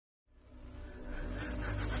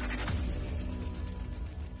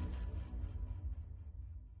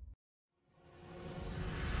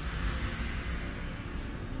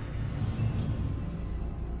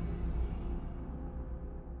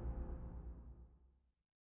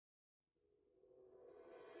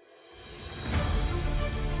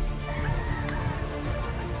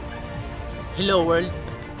Hello world.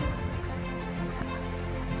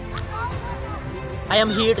 I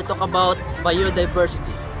am here to talk about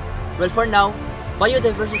biodiversity. Well, for now,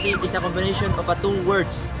 biodiversity is a combination of two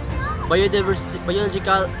words, biodiversity,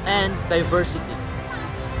 biological, and diversity.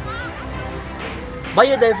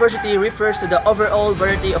 Biodiversity refers to the overall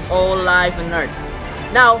variety of all life on Earth.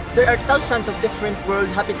 Now, there are thousands of different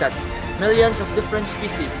world habitats, millions of different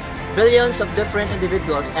species, billions of different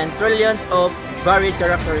individuals, and trillions of varied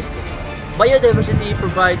characteristics. Biodiversity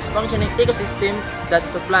provides functioning ecosystem that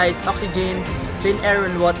supplies oxygen, clean air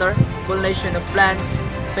and water, pollination of plants,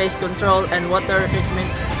 pest control and water treatment,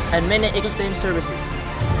 and many ecosystem services.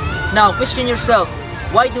 Now, question yourself,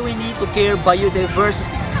 why do we need to care biodiversity?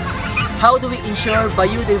 How do we ensure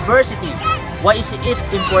biodiversity? Why is it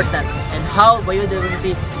important? And how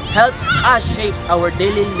biodiversity helps us shape our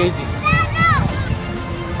daily living?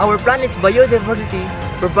 Our planet's biodiversity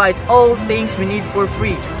provides all things we need for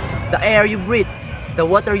free. The air you breathe, the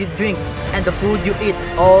water you drink, and the food you eat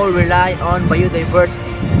all rely on biodiversity.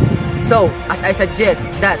 So, as I suggest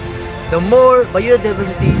that the more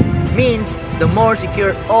biodiversity means the more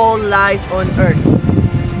secure all life on Earth.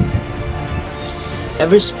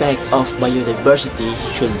 Every aspect of biodiversity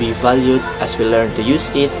should be valued as we learn to use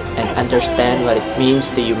it and understand what it means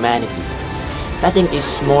to humanity. Nothing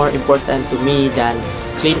is more important to me than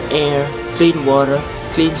clean air, clean water,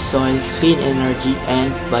 clean soil, clean energy,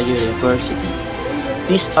 and biodiversity.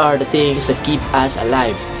 These are the things that keep us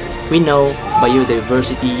alive. We know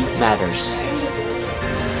biodiversity matters.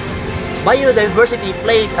 Biodiversity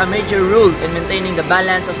plays a major role in maintaining the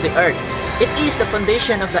balance of the Earth. It is the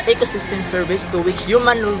foundation of the ecosystem service to which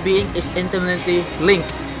human well-being is intimately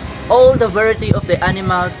linked. All the variety of the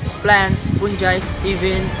animals, plants, fungi,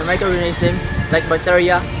 even microorganisms like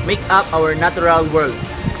bacteria make up our natural world.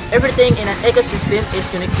 Everything in an ecosystem is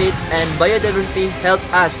connected, and biodiversity helps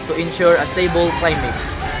us to ensure a stable climate.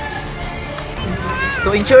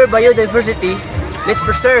 To ensure biodiversity, let's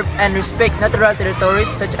preserve and respect natural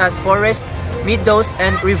territories such as forests, meadows,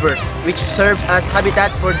 and rivers, which serves as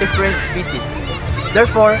habitats for different species.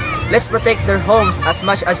 Therefore, let's protect their homes as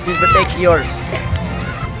much as you protect yours.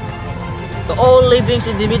 To all living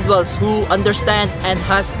individuals who understand and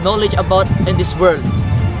has knowledge about in this world,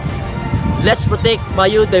 let's protect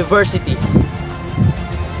biodiversity.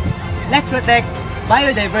 Let's protect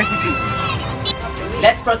biodiversity.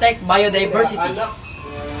 Let's protect biodiversity.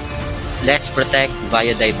 Let's protect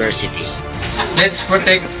biodiversity. Let's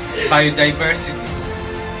protect biodiversity.